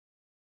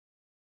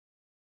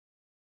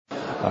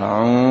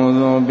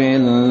أعوذ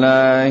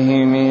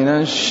بالله من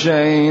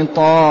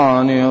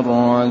الشيطان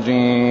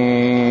الرجيم.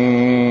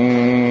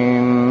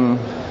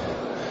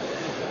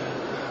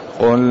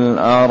 قل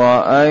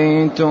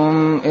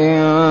أرأيتم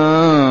إن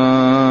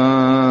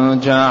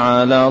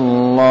جعل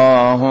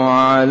الله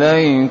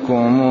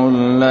عليكم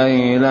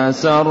الليل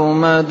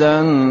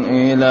سرمدا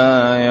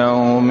إلى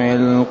يوم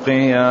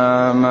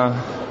القيامة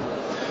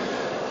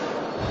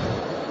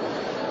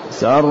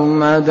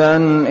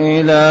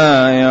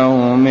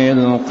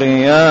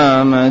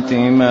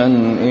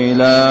من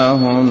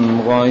إله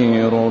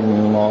غير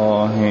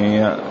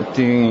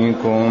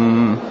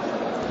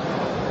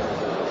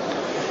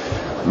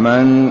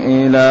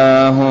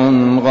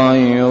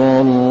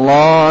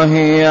الله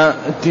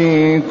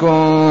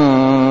يأتيكم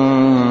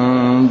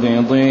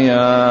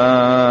بضياء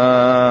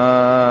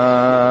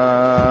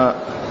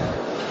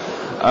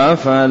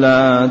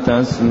أفلا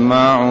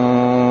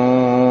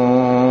تسمعون.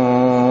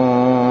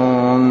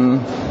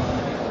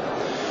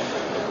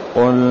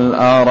 قل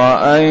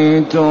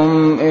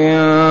أرأيتم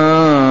إن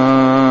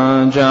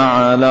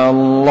جعل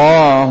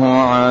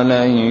الله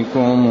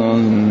عليكم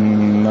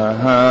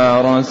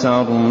النهار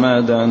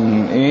سرمدا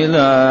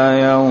إلى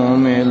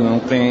يوم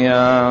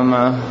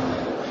القيامة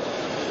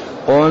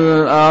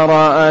قل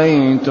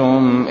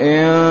أرأيتم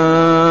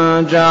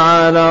إن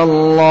جعل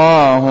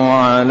الله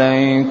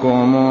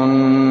عليكم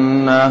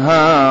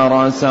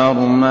النهار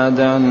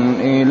سرمدا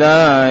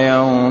إلى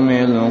يوم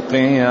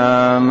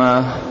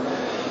القيامة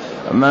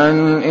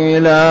من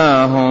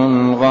إله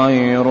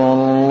غير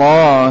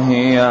الله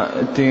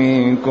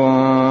يأتيكم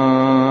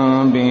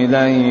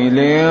بليل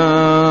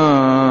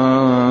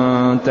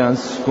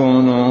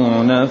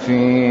تسكنون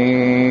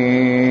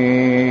فيه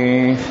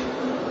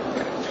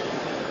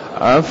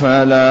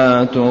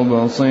أفلا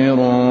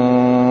تبصرون.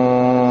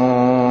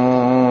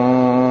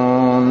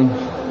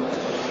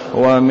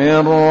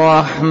 ومن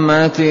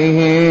رحمته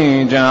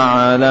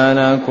جعل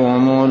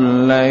لكم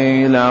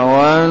الليل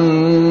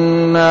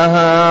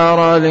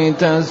والنهار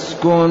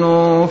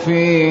لتسكنوا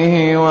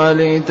فيه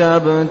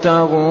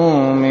ولتبتغوا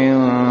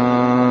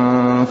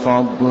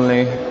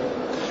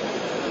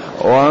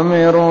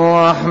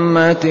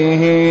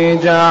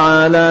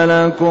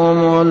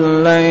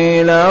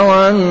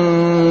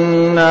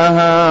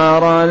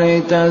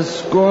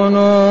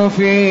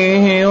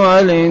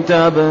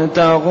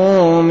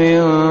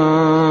من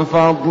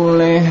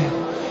فضله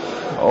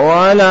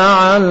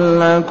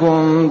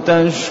ولعلكم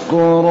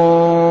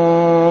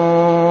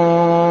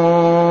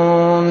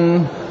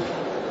تشكرون.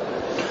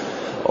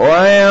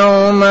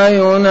 ويوم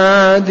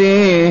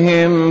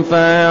يناديهم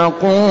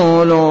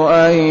فيقول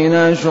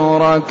أين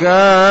شركائي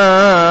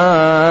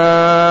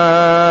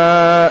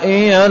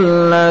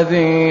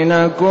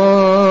الذين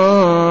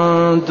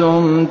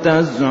كنتم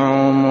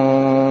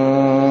تزعمون.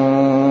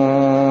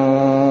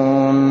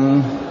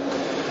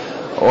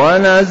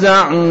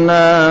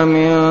 ونزعنا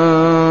من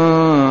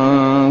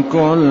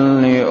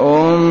كل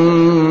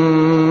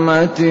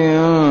أمة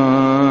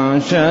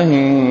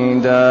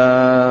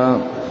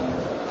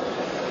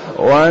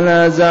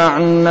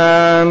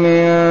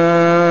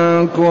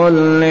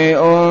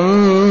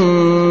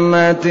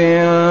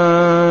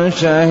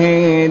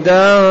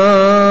شهيدا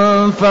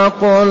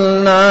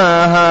فقلنا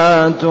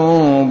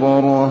هاتوا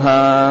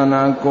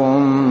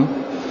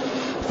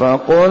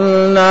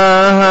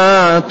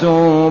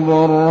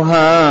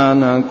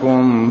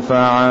برهانكم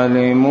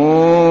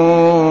فعلموا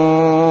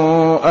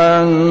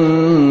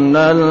أن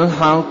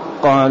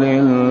الحق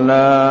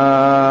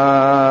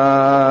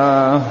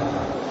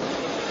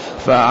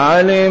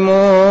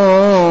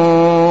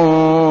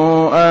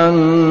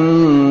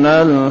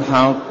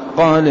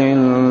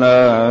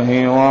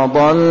لله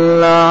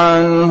وضل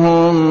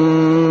عنهم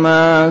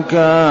ما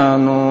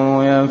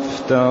كانوا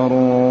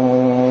يفترون.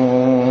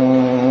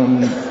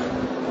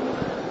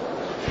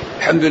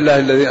 الحمد لله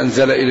الذي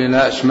أنزل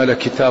إلينا أشمل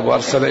كتاب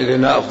وأرسل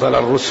إلينا أفضل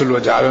الرسل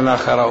وجعلنا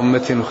خير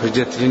أمة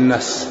أخرجت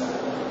للناس،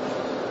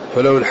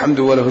 فله الحمد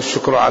وله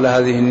الشكر على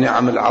هذه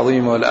النعم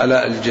العظيمة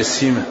والآلاء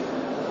الجسيمة،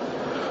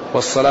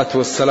 والصلاة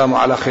والسلام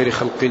على خير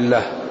خلق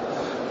الله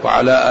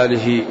وعلى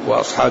آله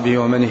وأصحابه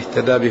ومن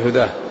اهتدى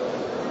بهداه.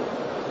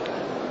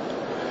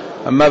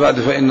 أما بعد،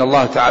 فإن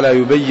الله تعالى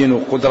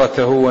يبين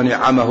قدرته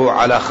ونعمه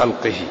على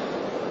خلقه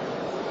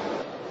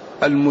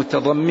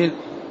المتضمن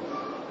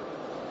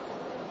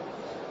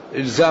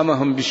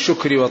إلزامهم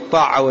بالشكر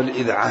والطاعة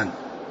والإذعان.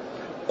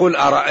 قل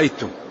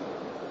أرأيتم،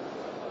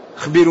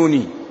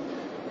 اخبروني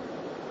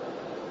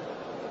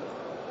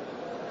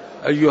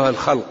أيها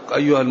الخلق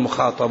أيها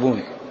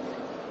المخاطبون،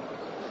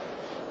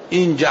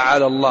 إن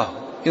جعل الله،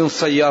 إن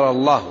صير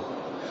الله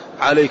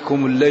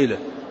عليكم الليل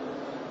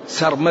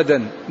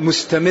سرمدا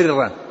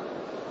مستمرا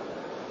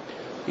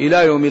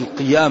إلى يوم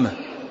القيامة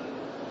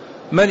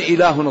من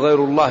إله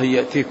غير الله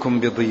يأتيكم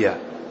بضياء.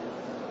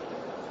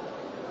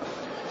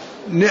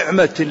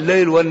 نعمة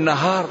الليل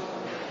والنهار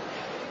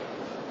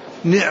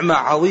نعمة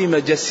عظيمة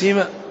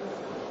جسيمة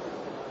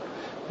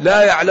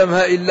لا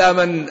يعلمها إلا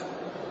من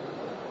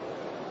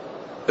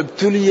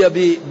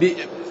ابتلي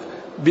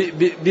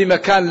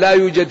بمكان لا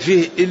يوجد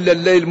فيه إلا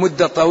الليل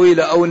مدة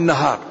طويلة أو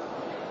النهار،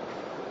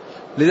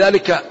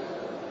 لذلك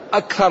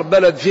أكثر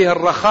بلد فيه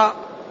الرخاء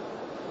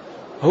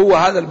هو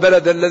هذا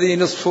البلد الذي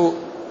نصف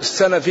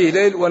السنة فيه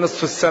ليل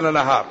ونصف السنة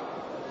نهار.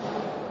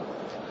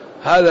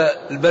 هذا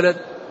البلد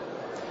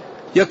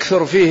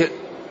يكثر فيه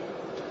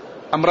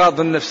أمراض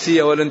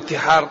النفسية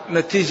والانتحار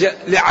نتيجة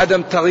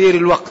لعدم تغيير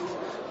الوقت،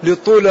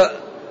 لطول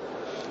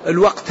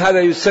الوقت هذا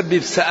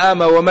يسبب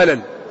سآمة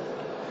وملل.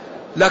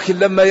 لكن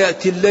لما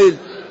يأتي الليل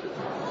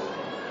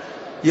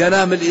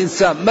ينام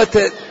الإنسان.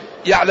 متى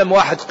يعلم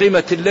واحد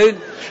قيمة الليل؟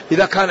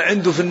 إذا كان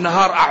عنده في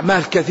النهار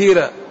أعمال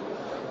كثيرة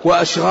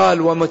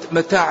وأشغال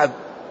ومتاعب،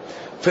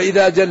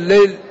 فإذا جاء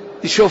الليل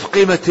يشوف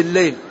قيمة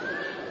الليل.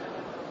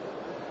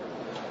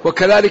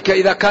 وكذلك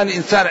إذا كان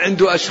إنسان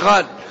عنده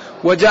أشغال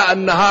وجاء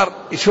النهار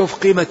يشوف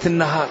قيمة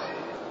النهار.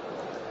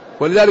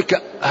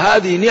 ولذلك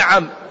هذه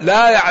نعم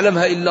لا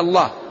يعلمها إلا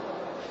الله،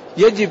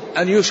 يجب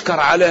أن يشكر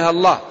عليها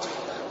الله،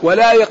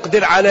 ولا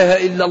يقدر عليها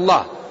إلا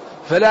الله.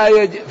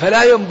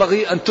 فلا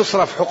ينبغي أن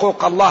تصرف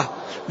حقوق الله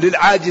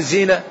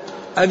للعاجزين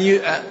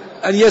أن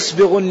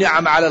يسبغوا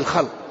النعم على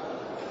الخلق.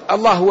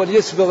 الله هو اللي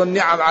يسبغ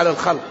النعم على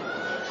الخلق،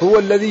 هو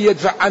الذي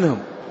يدفع عنهم،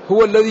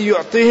 هو الذي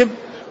يعطيهم،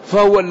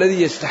 فهو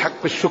الذي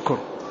يستحق الشكر،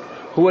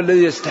 هو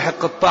الذي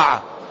يستحق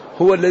الطاعة،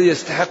 هو الذي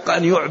يستحق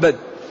أن يعبد،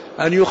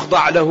 أن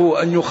يخضع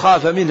له، أن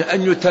يخاف منه،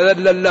 أن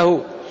يتذلل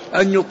له،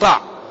 أن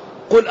يطاع.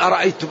 قل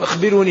أرأيتم،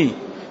 أخبروني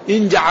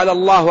إن جعل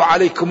الله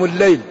عليكم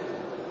الليل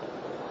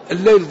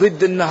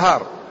ضد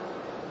النهار،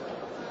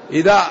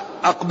 إذا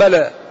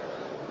أقبل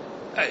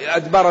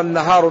أدبر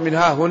النهار من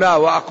ها هنا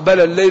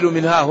وأقبل الليل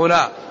من ها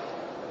هنا.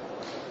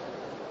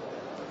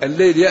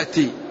 الليل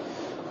يأتي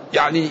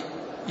يعني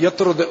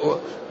يطرد،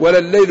 ولا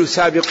الليل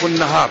سابق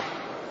النهار.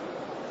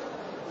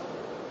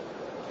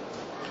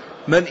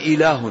 من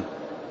إله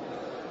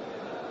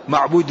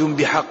معبود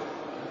بحق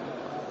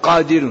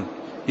قادر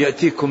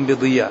يأتيكم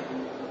بضياء.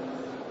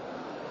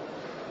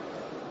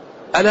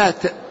 ألا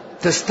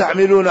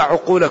تستعملون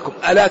عقولكم؟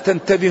 ألا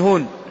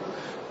تنتبهون؟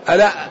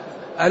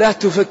 ألا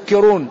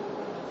تفكرون؟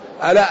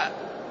 ألا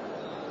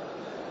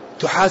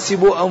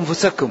تحاسبوا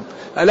أنفسكم؟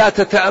 ألا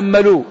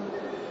تتأملوا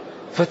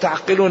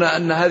فتعقلون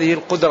أن هذه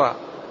القدرة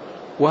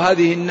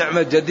وهذه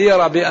النعمة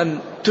جديرة بأن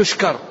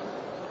تشكر،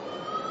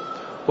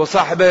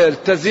 وصاحبه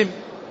يلتزم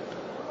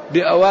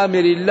بأوامر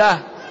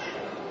الله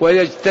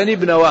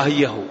ويجتنب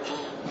نواهيه.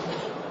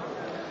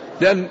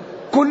 لأن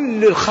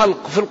كل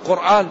الخلق في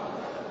القرآن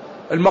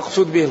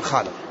المقصود به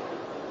الخالق،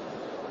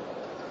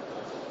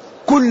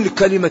 كل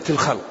كلمة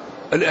الخلق،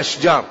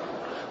 الأشجار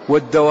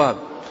والدواب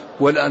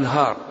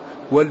والأنهار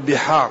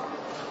والبحار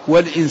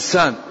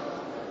والإنسان،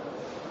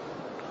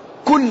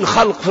 كل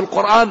خلق في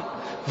القرآن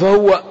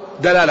فهو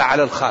دلالة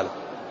على الخالق،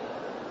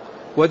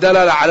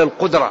 ودلالة على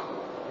القدرة،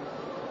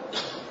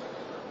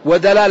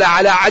 ودلالة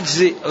على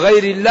عجز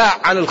غير الله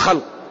عن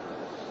الخلق.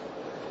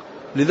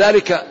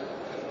 لذلك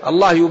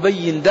الله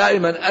يبين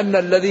دائما أن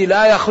الذي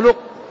لا يخلق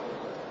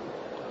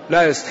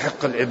لا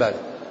يستحق العبادة.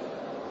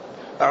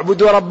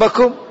 اعبدوا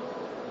ربكم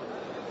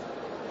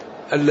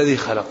الذي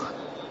خلقه،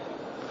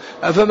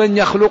 أفمن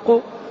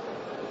يخلق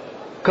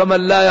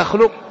كمن لا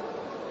يخلق؟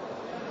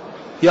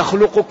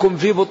 يخلقكم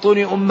في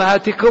بطون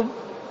أمهاتكم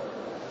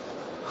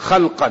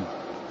خلقا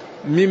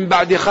من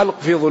بعد خلق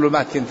في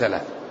ظلمات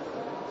ثلاث: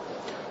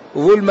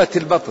 ظلمة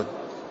البطن،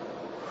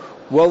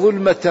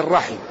 وظلمة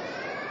الرحم،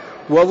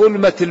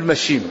 وظلمة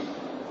المشيمة.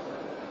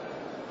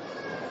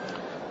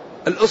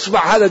 الأصبع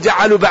هذا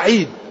جعله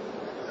بعيد،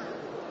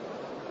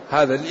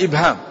 هذا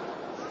الإبهام،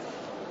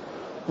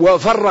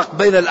 وفرق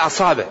بين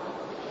الأصابع،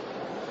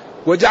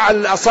 وجعل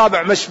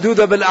الأصابع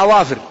مشدودة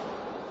بالأظافر،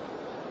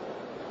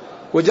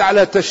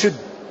 وجعلها تشد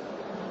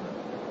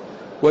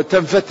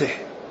وتنفتح.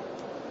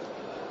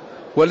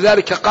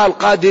 ولذلك قال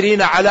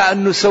قادرين على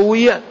أن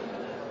نسوي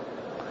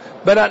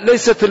بنا.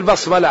 ليست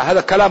البصمة، لا،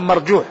 هذا كلام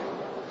مرجوح،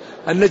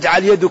 أن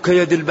نجعل يدك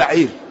يد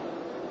البعير.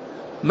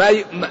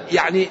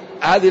 يعني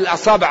هذه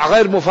الأصابع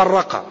غير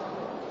مفرقة،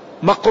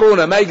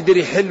 مقرونة، ما يقدر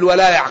يحل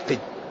ولا يعقد.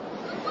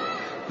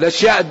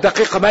 الأشياء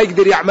الدقيقة ما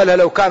يقدر يعملها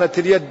لو كانت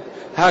اليد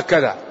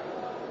هكذا.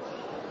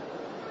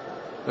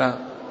 لا،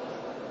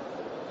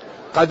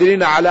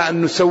 قادرين على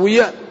أن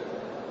نسوي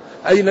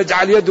أي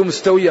نجعل يده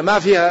مستوية ما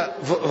فيها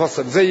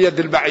فصل زي يد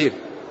البعير.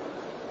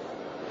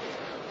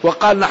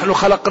 وقال نحن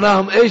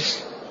خلقناهم إيش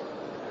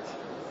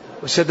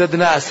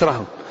وشددنا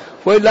أسرهم.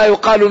 وإلا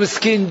يقال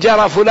مسكين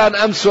جرى فلان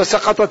أمس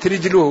وسقطت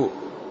رجله،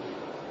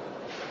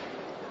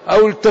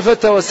 أو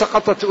التفت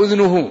وسقطت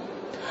أذنه،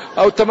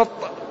 أو تمط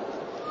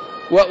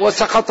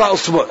وسقط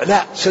أصبع.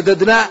 لا،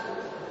 شددنا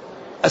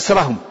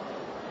أسرهم،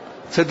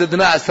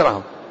 شددنا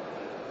أسرهم.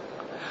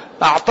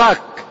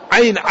 أعطاك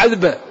عين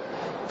عذبة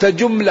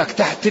تجم لك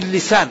تحت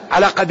اللسان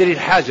على قدر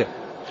الحاجة،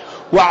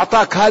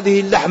 وأعطاك هذه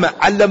اللحمة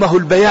علمه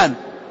البيان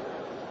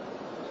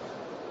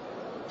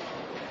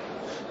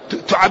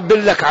تعبر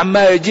لك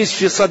عما يجيش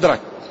في صدرك.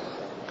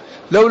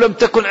 لو لم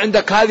تكن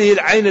عندك هذه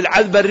العين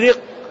العذبة الريق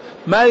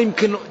ما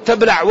يمكن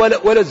تبلع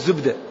ولا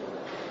الزبدة.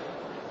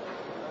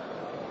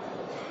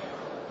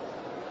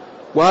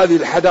 وهذه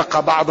الحدقة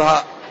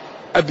بعضها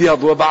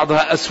أبيض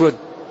وبعضها أسود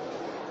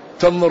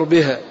تنظر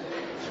بها،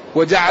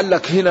 وجعل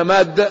لك هنا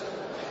مادة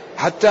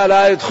حتى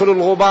لا يدخل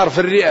الغبار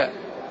في الرئة،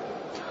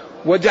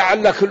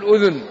 وجعل لك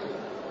الأذن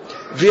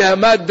فيها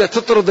مادة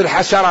تطرد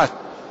الحشرات.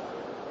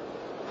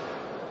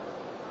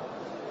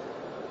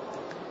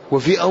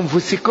 وفي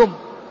أنفسكم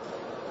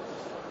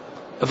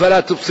أفلا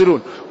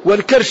تبصرون.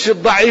 والكرش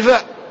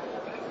الضعيفة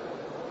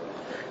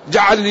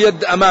جعل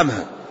اليد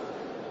أمامها،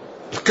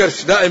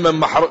 الكرش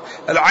دائما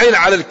العين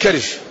على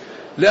الكرش،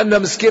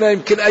 لأن مسكينة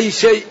يمكن أي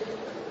شيء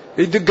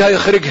يدقها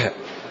يخرجها.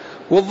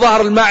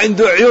 والظهر ما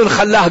عنده عيون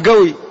خلاه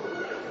قوي،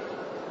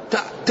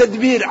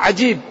 تدبير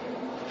عجيب.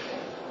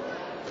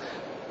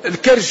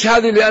 الكرش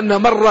هذه لأنها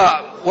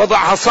مرة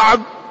وضعها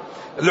صعب،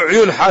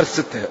 العيون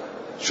حارستها،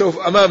 شوف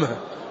أمامها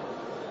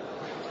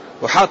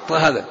وحاط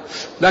هذا،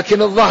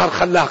 لكن الظهر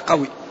خلاه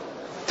قوي.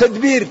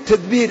 تدبير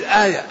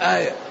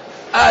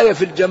آية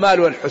في الجمال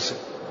والحسن.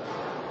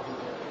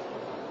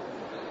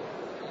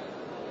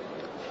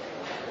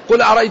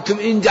 قل أرأيتم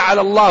إن جعل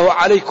الله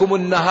عليكم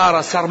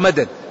النهار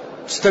سرمدا،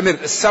 مستمر،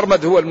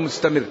 السرمد هو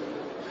المستمر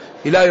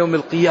إلى يوم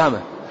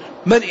القيامة،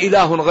 من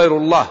إله غير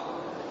الله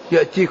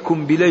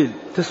يأتيكم بليل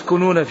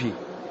تسكنون فيه.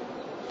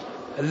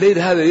 الليل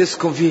هذا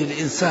يسكن فيه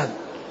الإنسان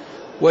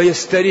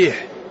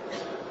ويستريح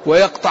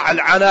ويقطع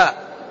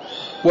العناء،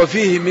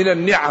 وفيه من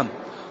النعم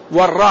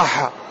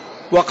والراحة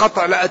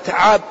وقطع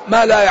الأتعاب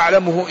ما لا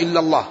يعلمه إلا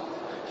الله.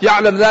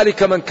 يعلم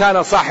ذلك من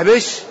كان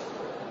صاحب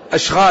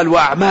أشغال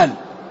وأعمال.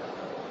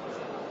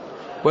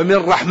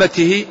 ومن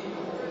رحمته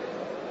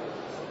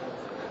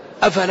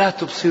أفلا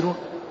تبصرون.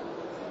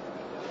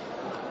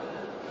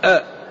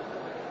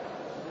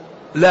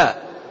 لا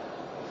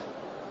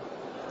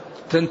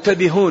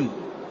تنتبهون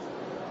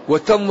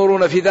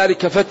وتنظرون في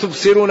ذلك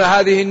فتبصرون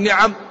هذه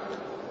النعم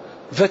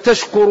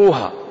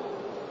فتشكروها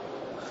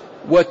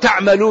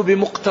وتعملوا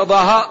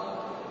بمقتضاها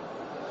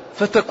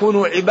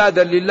فتكونوا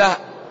عبادا لله،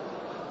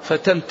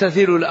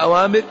 فتمتثلوا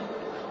الأوامر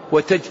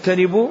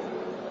وتجتنبوا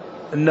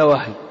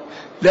النواهي.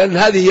 لأن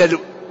هذه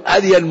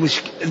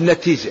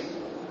النتيجة.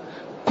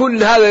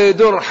 كل هذا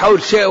يدور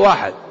حول شيء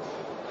واحد،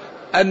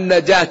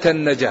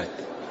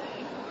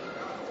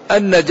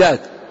 النجاة.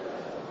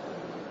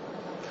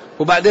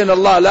 وبعدين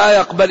الله لا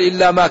يقبل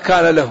إلا ما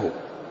كان له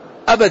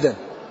أبدا،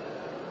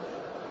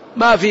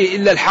 ما فيه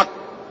إلا الحق.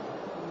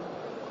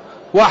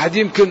 واحد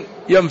يمكن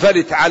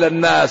ينفلت على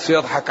الناس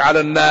ويضحك على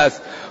الناس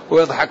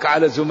ويضحك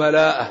على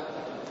زملائه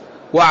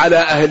وعلى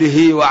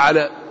أهله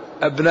وعلى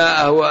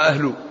أبنائه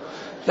وأهله،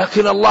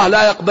 لكن الله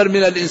لا يقبل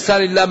من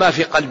الإنسان إلا ما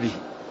في قلبه،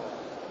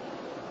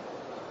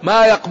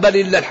 ما يقبل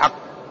إلا الحق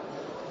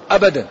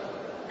أبدا.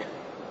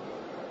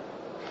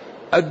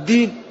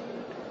 الدين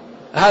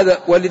هذا،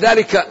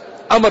 ولذلك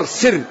أمر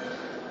سر،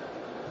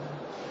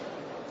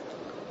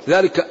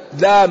 ذلك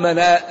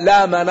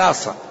لا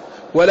مناص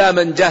ولا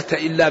منجاة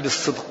إلا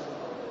بالصدق.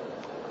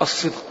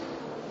 الصدق،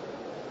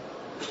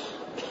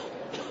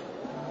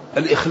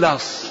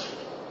 الإخلاص،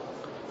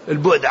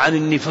 البعد عن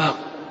النفاق،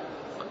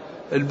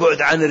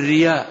 البعد عن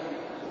الرياء،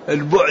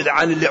 البعد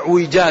عن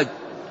الاعوجاج،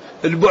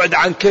 البعد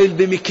عن كيل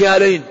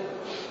بمكيالين.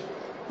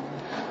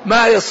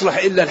 ما يصلح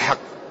إلا الحق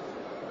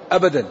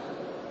أبدا.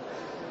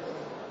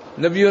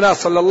 نبينا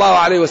صلى الله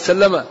عليه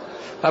وسلم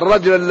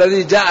الرجل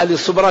الذي جاء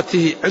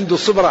لصبرته، عنده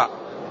صبرة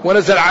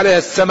ونزل عليها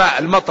السماء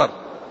المطر،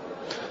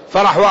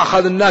 فرح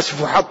وأخذ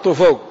الناشف وحطه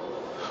فوق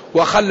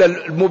وخلى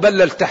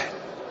المبلل تحت،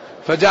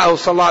 فجاءه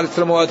صلى الله عليه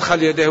وسلم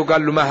وأدخل يديه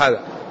وقال له ما هذا؟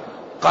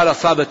 قال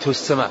صابته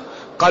السماء.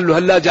 قال له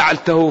هل لا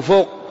جعلته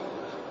فوق؟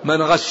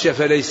 من غش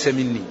فليس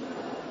مني.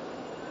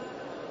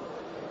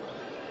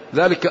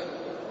 ذلك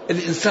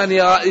الإنسان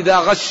إذا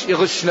غش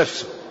يغش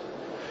نفسه،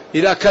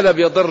 إذا كذب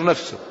يضر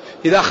نفسه،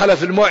 إذا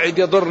خلف الموعد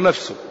يضر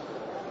نفسه،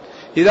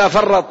 إذا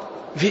فرط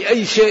في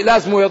أي شيء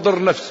لازم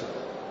يضر نفسه،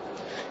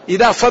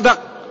 إذا صدق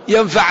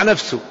ينفع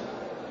نفسه.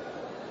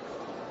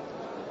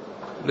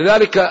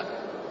 لذلك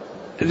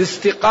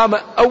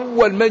الاستقامة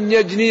أول من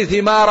يجني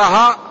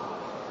ثمارها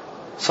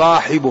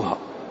صاحبها،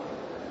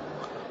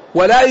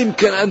 ولا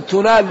يمكن أن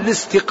تنال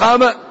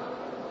الاستقامة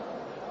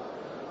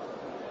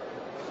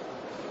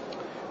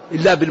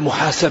إلا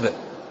بالمحاسبة.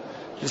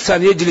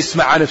 الإنسان يجلس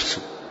مع نفسه،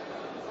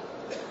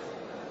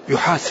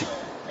 يحاسب،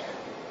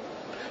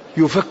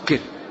 يفكر،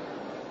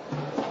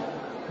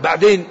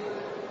 بعدين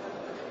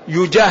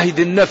يجاهد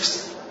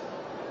النفس،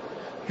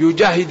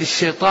 يجاهد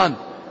الشيطان،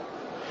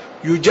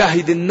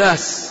 يجاهد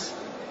الناس،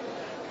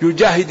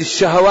 يجاهد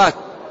الشهوات.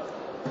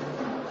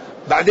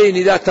 بعدين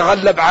إذا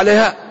تغلب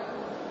عليها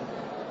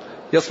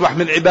يصبح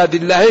من عباد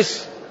الله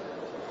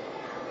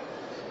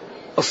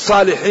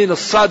الصالحين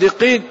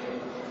الصادقين،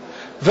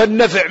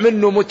 فالنفع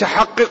منه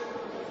متحقق.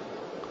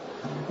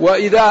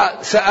 وإذا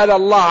سأل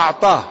الله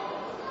أعطاه،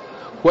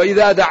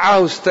 وإذا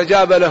دعاه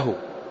استجاب له،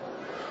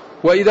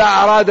 وإذا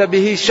أراد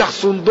به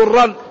شخص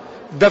ضرا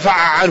دفع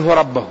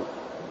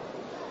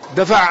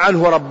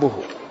عنه ربه.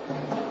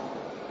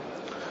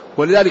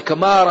 ولذلك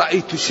ما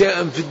رأيت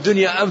شيئا في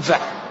الدنيا أنفع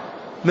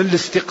من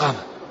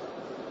الاستقامة.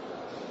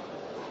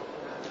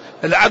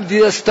 العبد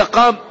إذا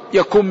استقام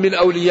يكون من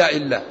أولياء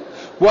الله،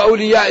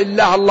 وأولياء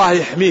الله الله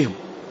يحميهم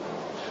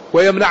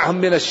ويمنعهم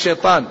من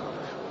الشيطان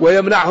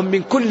ويمنعهم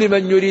من كل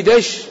من يريد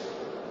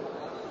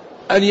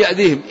أن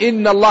يأذيهم.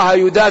 إن الله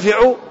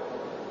يدافع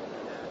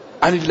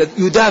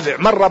يدافع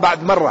مرة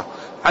بعد مرة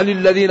عن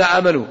الذين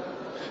آمنوا.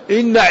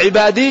 إن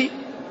عبادي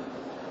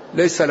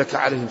ليس لك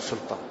عليهم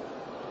سلطان،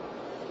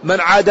 من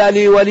عادى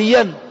لي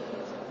وليا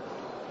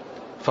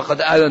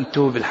فقد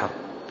آذنته بالحرب.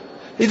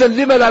 إذن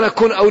لما لا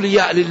نكون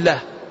أولياء لله؟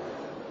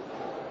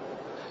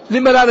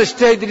 لما لا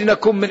نجتهد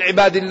لنكون من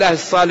عباد الله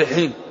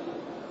الصالحين؟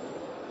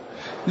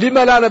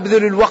 لما لا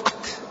نبذل الوقت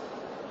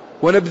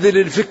ونبذل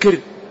الفكر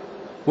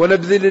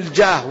ونبذل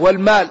الجاه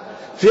والمال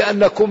في أن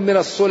نكون من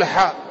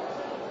الصلحاء؟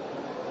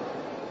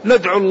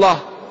 ندعو الله،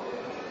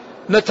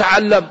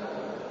 نتعلم،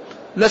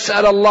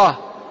 نسأل الله،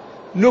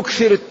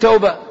 نكثر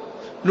التوبة،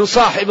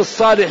 نصاحب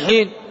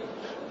الصالحين،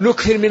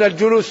 نكثر من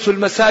الجلوس في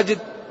المساجد،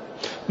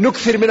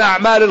 نكثر من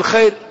أعمال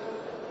الخير.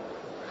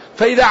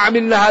 فإذا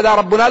عملنا هذا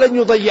ربنا لن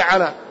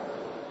يضيعنا،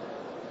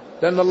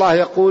 لأن الله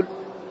يقول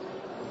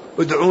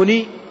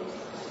ادعوني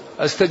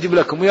أستجب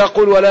لكم،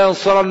 ويقول ولا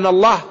ينصرن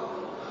الله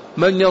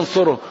من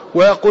ينصره،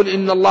 ويقول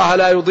إن الله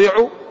لا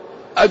يضيع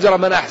أجر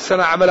من أحسن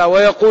عملا،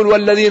 ويقول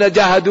والذين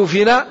جاهدوا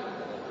فينا.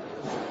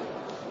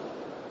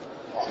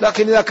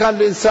 لكن إذا كان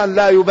الإنسان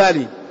لا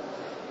يبالي،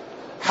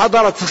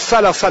 حضرت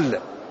الصلاة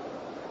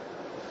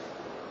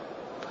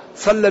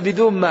صلى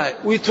بدون ماء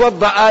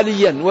ويتوضأ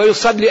آليا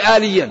ويصلي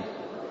آليا.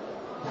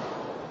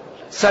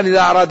 الإنسان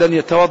إذا أراد أن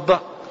يتوضأ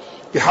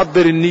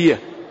يحضر النية،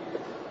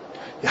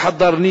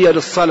 يحضر نية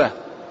للصلاة،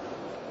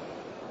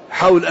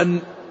 يحاول أن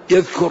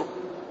يذكر،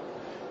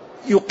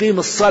 يقيم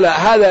الصلاة.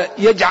 هذا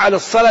يجعل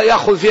الصلاة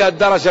يأخذ فيها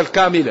الدرجة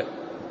الكاملة،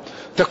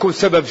 تكون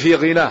سبب في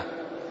غناه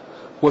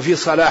وفي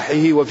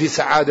صلاحه وفي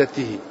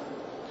سعادته.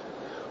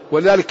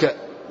 ولذلك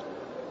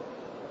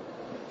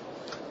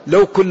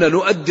لو كنا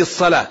نؤدي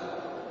الصلاة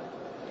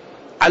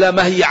على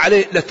ما هي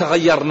عليه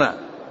لتغيرنا،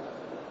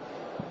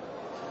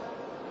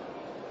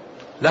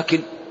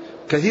 لكن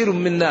كثير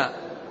منا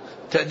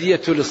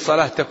تأديته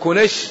للصلاة تكون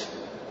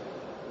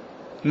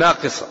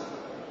ناقصة.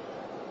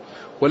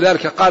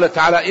 ولذلك قال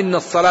تعالى إن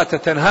الصلاة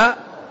تنهى.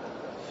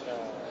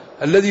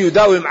 الذي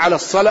يداوم على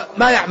الصلاة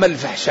ما يعمل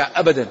الفحشاء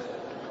أبدا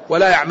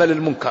ولا يعمل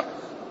المنكر،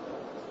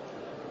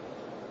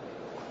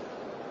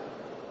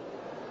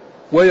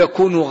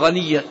 ويكون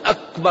غنيا.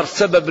 أكبر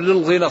سبب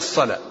للغنى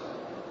الصلاة.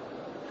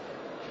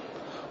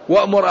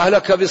 وأمر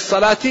أهلك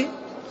بالصلاة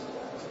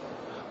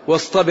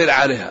واصطبر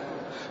عليها.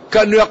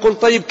 كأنه يقول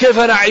طيب كيف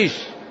نعيش؟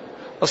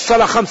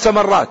 الصلاة 5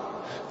 مرات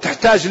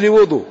تحتاج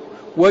لوضوء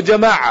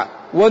وجماعة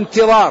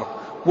وانتظار،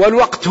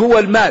 والوقت هو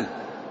المال،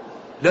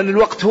 لأن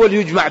الوقت هو اللي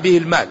يجمع به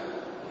المال.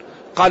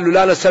 قالوا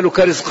لا نسألك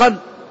رزقا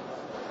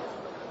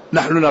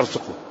نحن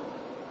نرزقه.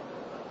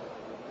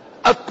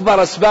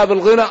 أكبر أسباب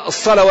الغنى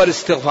الصلاة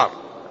والاستغفار.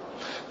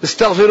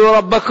 استغفروا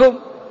ربكم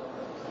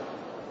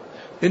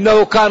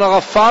إنه كان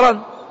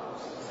غفارا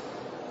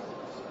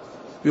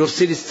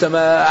يرسل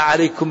السماء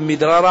عليكم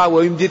مدرارا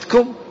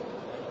ويمددكم.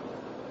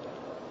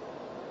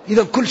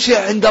 إذا كل شيء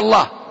عند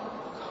الله،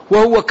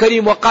 وهو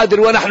كريم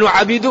وقادر ونحن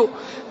عبيده.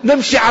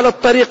 نمشي على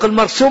الطريق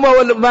المرسومة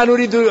وما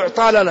نريد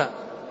يعطى لنا،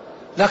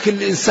 لكن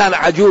الإنسان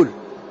عجول،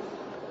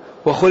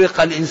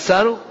 وخلق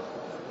الإنسان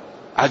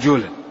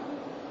عجولا.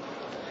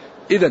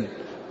 إذن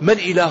من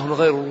إله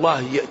غير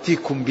الله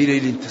يأتيكم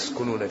بليل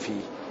تسكنون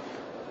فيه؟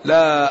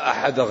 لا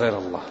أحد غير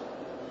الله.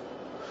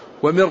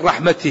 ومن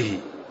رحمته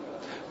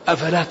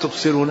أفلا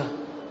تبصرون؟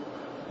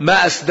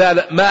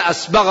 ما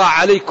أسبغ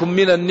عليكم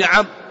من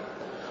النعم،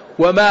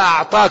 وما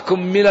أعطاكم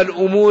من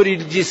الأمور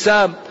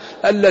الجسام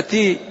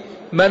التي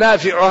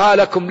منافعها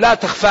لكم لا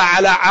تخفى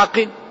على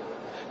عاقل.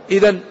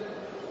 إذن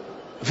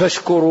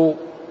فاشكروا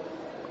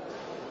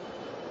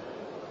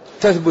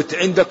تثبت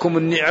عندكم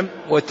النعم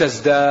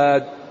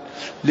وتزداد،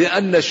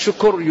 لأن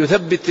الشكر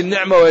يثبت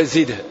النعمة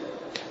ويزيدها.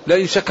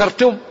 لئن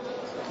شكرتم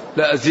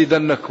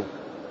لأزيدنكم.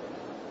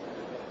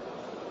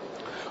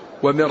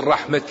 ومن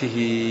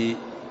رحمته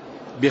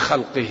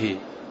بخلقه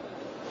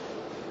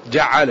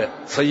جعل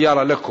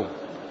سير لكم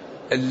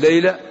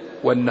الليل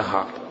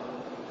والنهار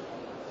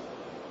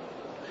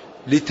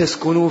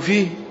لتسكنوا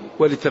فيه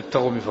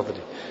ولتبتغوا من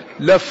فضله.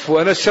 لف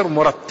ونشر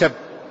مرتب،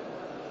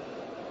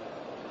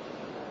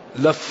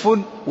 لف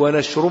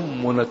ونشر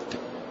مرتب.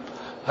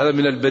 هذا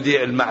من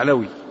البديع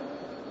المعنوي،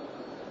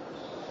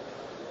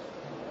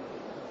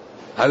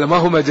 هذا ما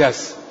هو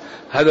مجاز،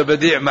 هذا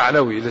بديع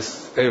معنوي.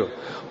 أيوه.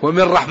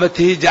 ومن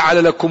رحمته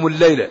جعل لكم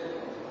الليل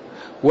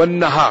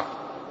والنهار.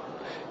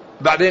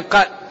 بعدين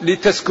قال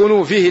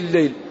لتسكنوا فيه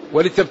الليل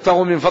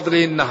ولتبتغوا من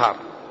فضله النهار.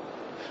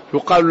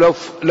 يقال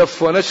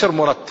لف ونشر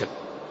مرتب،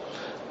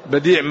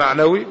 بديع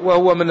معنوي،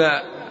 وهو من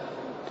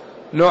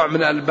نوع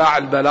من ألباع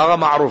البلاغة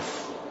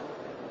معروف.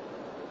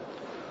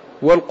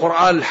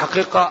 والقرآن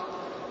الحقيقة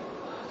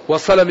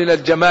وصل من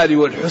الجمال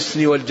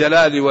والحسن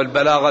والجلال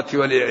والبلاغة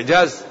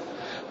والإعجاز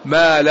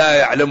ما لا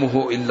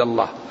يعلمه إلا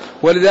الله.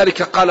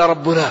 ولذلك قال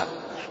ربنا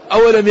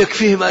أولم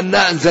يكفيهم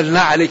أننا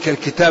أنزلنا عليك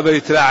الكتاب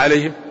يتلى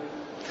عليهم؟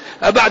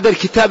 أبعد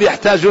الكتاب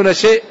يحتاجون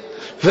شيء؟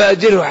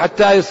 فأجله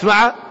حتى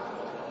يسمع.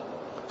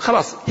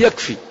 خلاص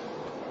يكفي،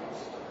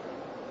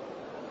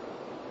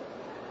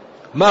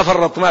 ما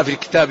فرطنا في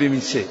الكتاب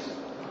من شيء.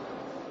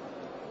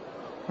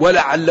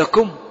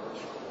 ولعلكم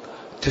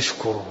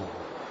تشكرون.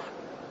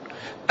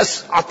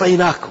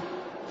 أعطيناكم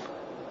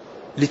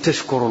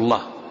لتشكروا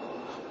الله.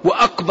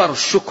 وأكبر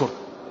الشكر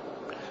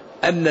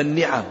أن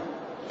النعم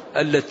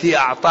التي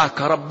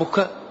أعطاك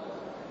ربك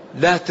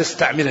لا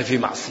تستعملها في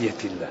معصية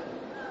الله.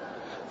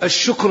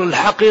 الشكر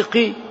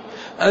الحقيقي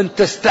أن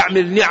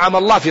تستعمل نعم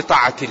الله في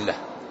طاعة الله.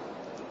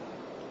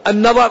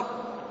 النظر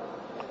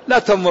لا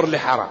تنظر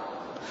لحرام،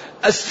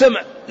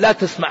 السمع لا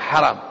تسمع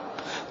حرام،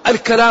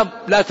 الكلام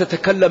لا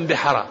تتكلم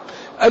بحرام،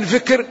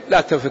 الفكر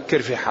لا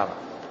تفكر في حرام،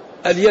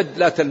 اليد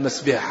لا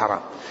تلمس بها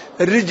حرام،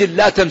 الرجل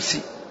لا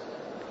تمسي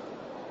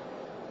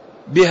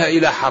بها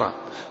إلى حرام،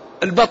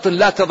 البطن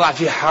لا تضع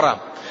فيه حرام،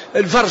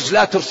 الفرج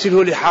لا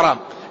ترسله لحرام.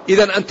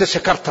 إذن أنت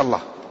شكرت الله،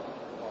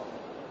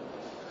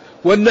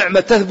 والنعمة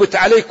تثبت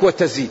عليك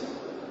وتزيد.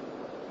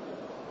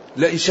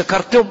 لئن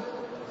شكرتم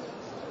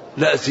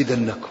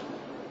لأزيدنكم.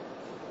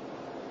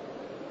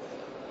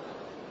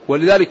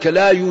 ولذلك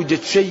لا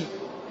يوجد شيء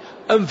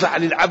أنفع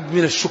للعبد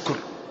من الشكر.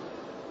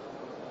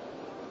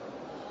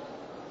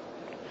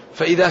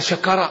 فإذا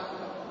شكر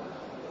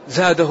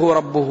زاده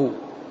ربه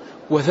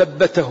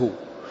وثبته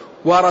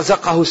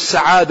ورزقه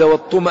السعادة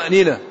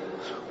والطمأنينة.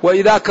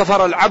 وإذا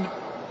كفر العبد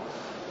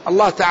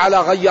الله تعالى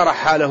غير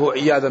حاله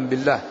عياذا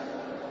بالله،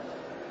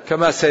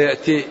 كما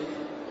سيأتي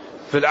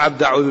في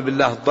العبد أعوذ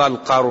بالله الضال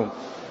القارون.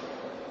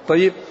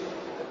 طيب،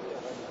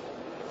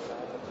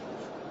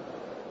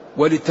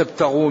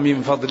 ولتبتغوا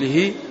من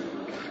فضله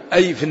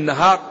أي في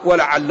النهار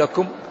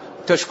ولعلكم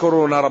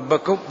تشكرون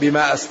ربكم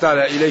بما أسدل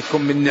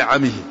إليكم من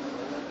نعمه.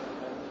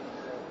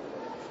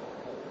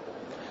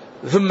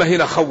 ثم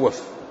هنا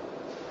خوف.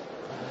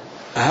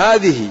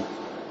 هذه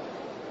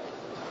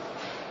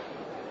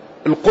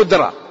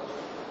القدرة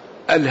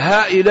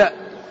الهائلة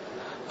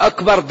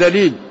أكبر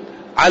دليل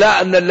على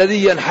أن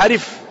الذي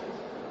ينحرف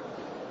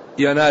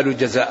ينال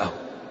جزاءه.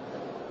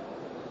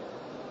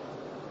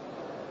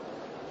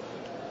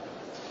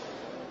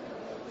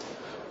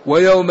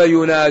 ويوم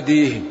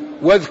يناديهم،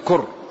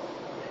 واذكر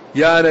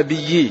يا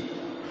نبي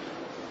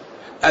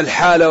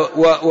الحالة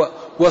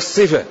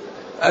والصفة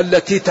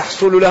التي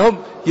تحصل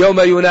لهم يوم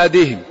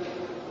يناديهم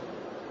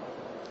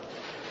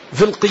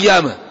في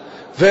القيامة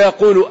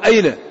فيقول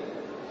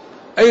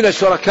أين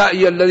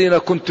شركائي الذين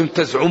كنتم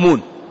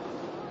تزعمون،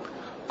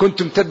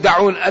 كنتم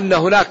تدعون أن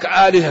هناك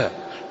آلهة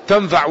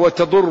تنفع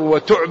وتضر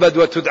وتعبد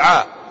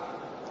وتدعى.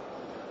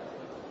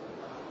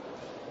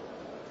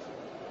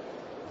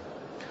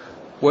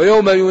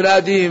 ويوم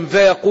يناديهم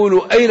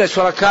فيقول أين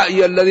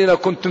شركائي الذين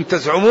كنتم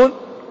تزعمون.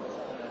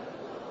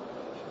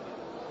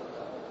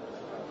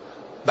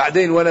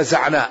 بعدين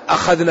ونزعنا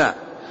أخذنا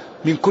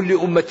من كل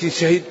أمة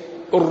شهيد،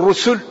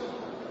 الرسل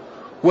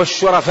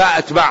والشرفاء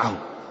أتبعهم،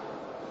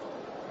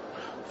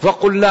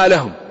 فقلنا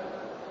لهم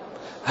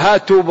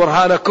هاتوا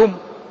برهانكم،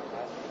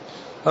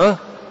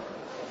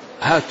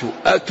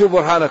 أتوا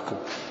برهانكم.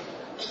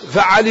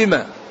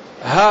 فعلم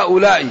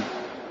هؤلاء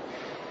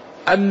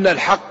أن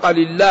الحق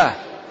لله،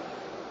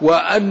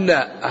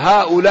 وأن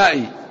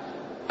هؤلاء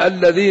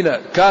الذين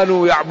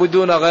كانوا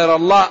يعبدون غير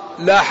الله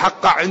لا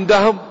حق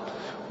عندهم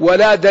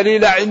ولا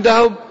دليل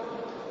عندهم،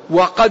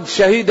 وقد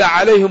شهد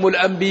عليهم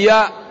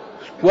الأنبياء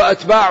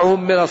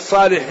وأتباعهم من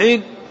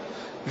الصالحين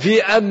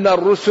في أن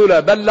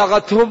الرسل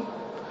بلغتهم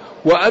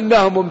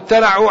وأنهم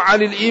امتنعوا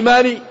عن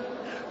الإيمان،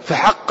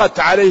 فحقت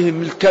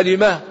عليهم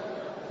الكلمة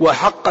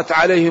وحقت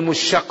عليهم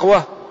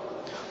الشقوة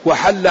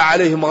وحل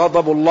عليهم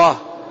غضب الله.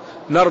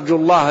 نرجو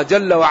الله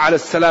جل وعلا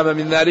السلام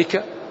من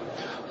ذلك.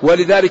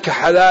 ولذلك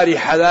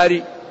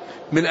حذاري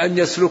من أن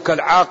يسلك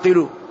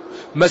العاقل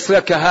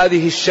مسلك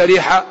هذه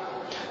الشريحة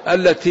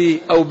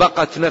التي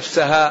أوبقت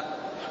نفسها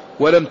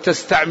ولم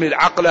تستعمل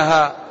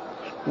عقلها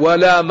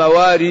ولا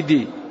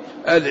موارد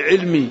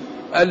العلم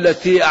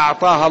التي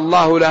أعطاها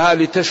الله لها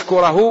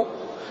لتشكره،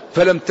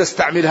 فلم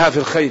تستعملها في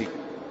الخير.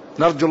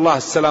 نرجو الله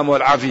السلام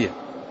والعافية.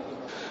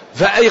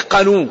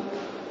 فأيقنوا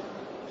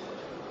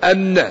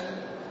أن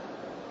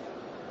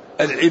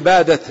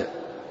العبادة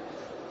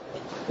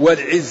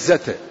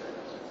والعزة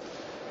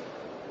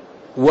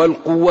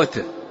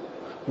والقوة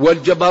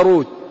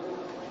والجبروت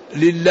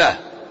لله،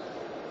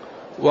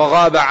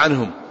 وغاب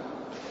عنهم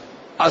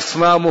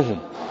أصنامهم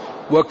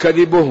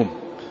وكذبهم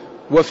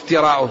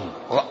وافتراؤهم،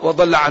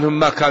 وضل عنهم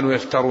ما كانوا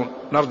يفترون.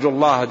 نرجو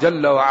الله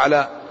جل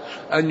وعلا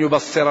أن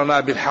يبصرنا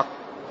بالحق.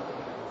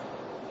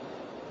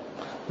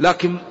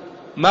 لكن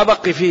ما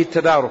بقي فيه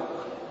تدارك.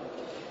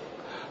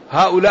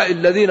 هؤلاء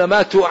الذين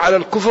ماتوا على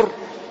الكفر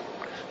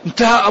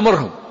انتهى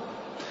أمرهم،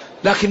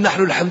 لكن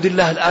نحن الحمد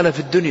لله الآن في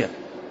الدنيا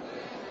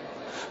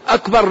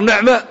أكبر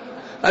نعمة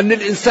أن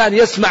الإنسان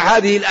يسمع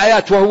هذه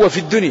الآيات وهو في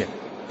الدنيا،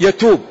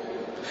 يتوب،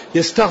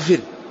 يستغفر،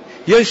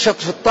 ينشط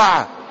في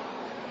الطاعة،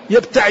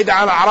 يبتعد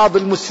عن أعراض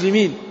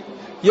المسلمين،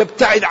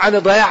 يبتعد عن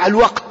ضياع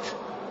الوقت.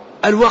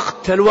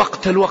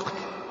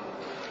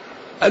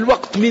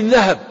 الوقت من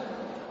ذهب،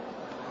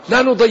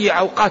 لا نضيع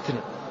أوقاتنا.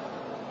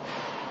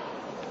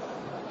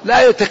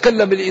 لا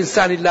يتكلم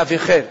الإنسان إلا في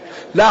خير،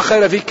 لا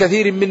خير في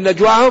كثير من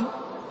نجواهم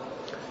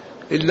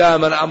إلا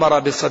من أمر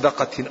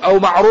بصدقة أو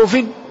معروف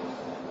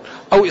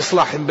أو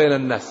إصلاح بين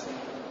الناس.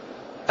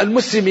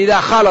 المسلم إذا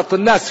خالط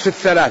الناس في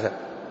الثلاثة،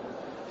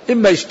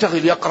 إما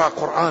يشتغل يقرأ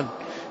قرآن،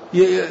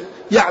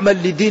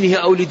 يعمل لدينه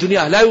أو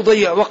لدنياه، لا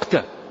يضيع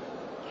وقته.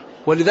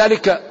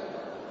 ولذلك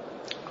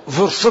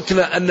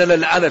فرصتنا أننا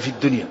الآن في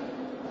الدنيا،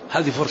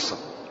 هذه فرصة.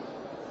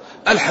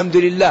 الحمد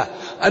لله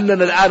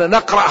أننا الآن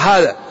نقرأ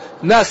هذا.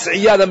 ناس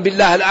عياذا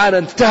بالله الآن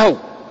انتهوا،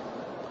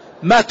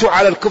 ماتوا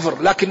على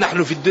الكفر، لكن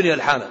نحن في الدنيا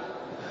الحالة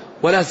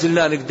ولا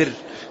زلنا نقدر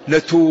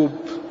نتوب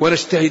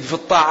ونجتهد في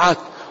الطاعات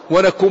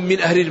ونكون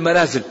من أهل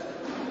المنازل.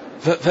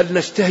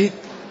 فلنجتهد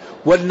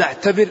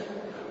ولنعتبر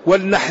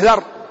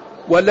ولنحذر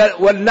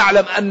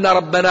ولنعلم أن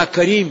ربنا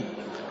كريم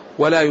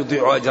ولا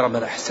يضيع أجر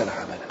من أحسن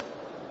عملا.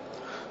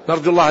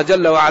 نرجو الله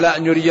جل وعلا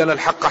أن يرينا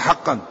الحق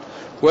حقا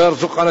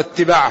ويرزقنا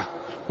اتباعه،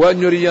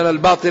 وأن يرينا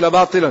الباطل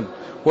باطلا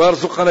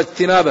ويرزقنا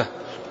اجتنابه،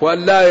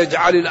 وأن لا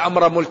يجعل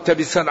الأمر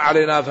ملتبسا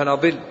علينا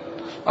فنضل.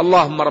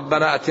 اللهم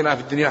ربنا أتنا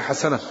في الدنيا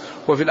حسنة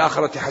وفي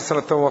الآخرة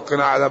حسنة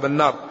وقنا عذاب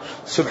النار.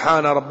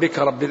 سبحان ربك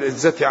رب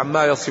العزة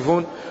عما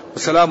يصفون،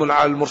 وسلام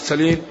على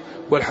المرسلين،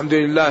 والحمد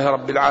لله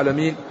رب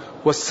العالمين،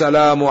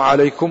 والسلام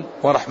عليكم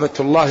ورحمة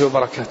الله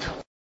وبركاته.